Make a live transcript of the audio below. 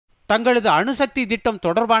தங்களது அணுசக்தி திட்டம்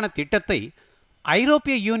தொடர்பான திட்டத்தை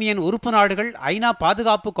ஐரோப்பிய யூனியன் உறுப்பு நாடுகள் ஐநா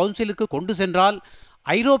பாதுகாப்பு கவுன்சிலுக்கு கொண்டு சென்றால்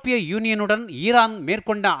ஐரோப்பிய யூனியனுடன் ஈரான்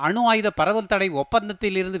மேற்கொண்ட அணு ஆயுத பரவல் தடை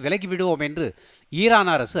ஒப்பந்தத்திலிருந்து விலகிவிடுவோம் என்று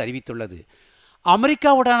ஈரான் அரசு அறிவித்துள்ளது.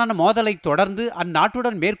 அமெரிக்காவுடனான மோதலை தொடர்ந்து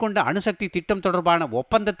அந்நாட்டுடன் மேற்கொண்ட அணுசக்தி திட்டம் தொடர்பான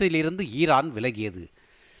ஒப்பந்தத்திலிருந்து ஈரான் விலகியது.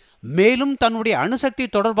 மேலும் தன்னுடைய அணுசக்தி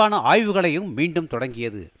தொடர்பான ஆய்வுகளையும் மீண்டும்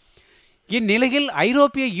தொடங்கியது. இந்நிலையில்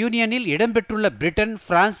ஐரோப்பிய யூனியனில் இடம்பெற்றுள்ள பிரிட்டன்,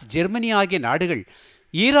 பிரான்ஸ், ஜெர்மனி ஆகிய நாடுகள்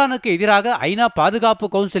ஈரானுக்கு எதிராக ஐநா பாதுகாப்பு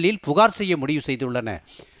கவுன்சிலில் புகார் செய்ய முடிவு செய்துள்ளன.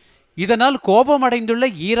 இதனால் கோபமடைந்துள்ள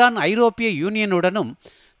ஈரான் ஐரோப்பிய யூனியனுடனும்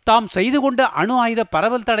தாம் செய்து கொண்ட அணு ஆயுத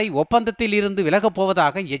பரவல் தடை ஒப்பந்தத்தில் இருந்து விலகப்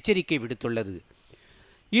போவதாக எச்சரிக்கை விடுத்துள்ளது.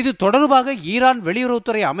 இது தொடர்பாக ஈரான்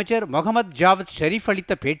வெளியுறவுத்துறை அமைச்சர் முகமது ஜாவத் ஷெரீப்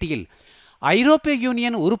அளித்த பேட்டியில், ஐரோப்பிய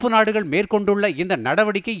யூனியன் உறுப்பு நாடுகள் மேற்கொண்டுள்ள இந்த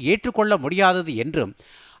நடவடிக்கை ஏற்றுக்கொள்ள முடியாதது என்றும்,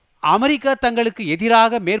 அமெரிக்கா தங்களுக்கு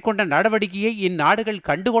எதிராக மேற்கொண்ட நடவடிக்கையை இந்நாடுகள்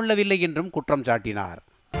கண்டுகொள்ளவில்லை என்றும் குற்றம் சாட்டினார்.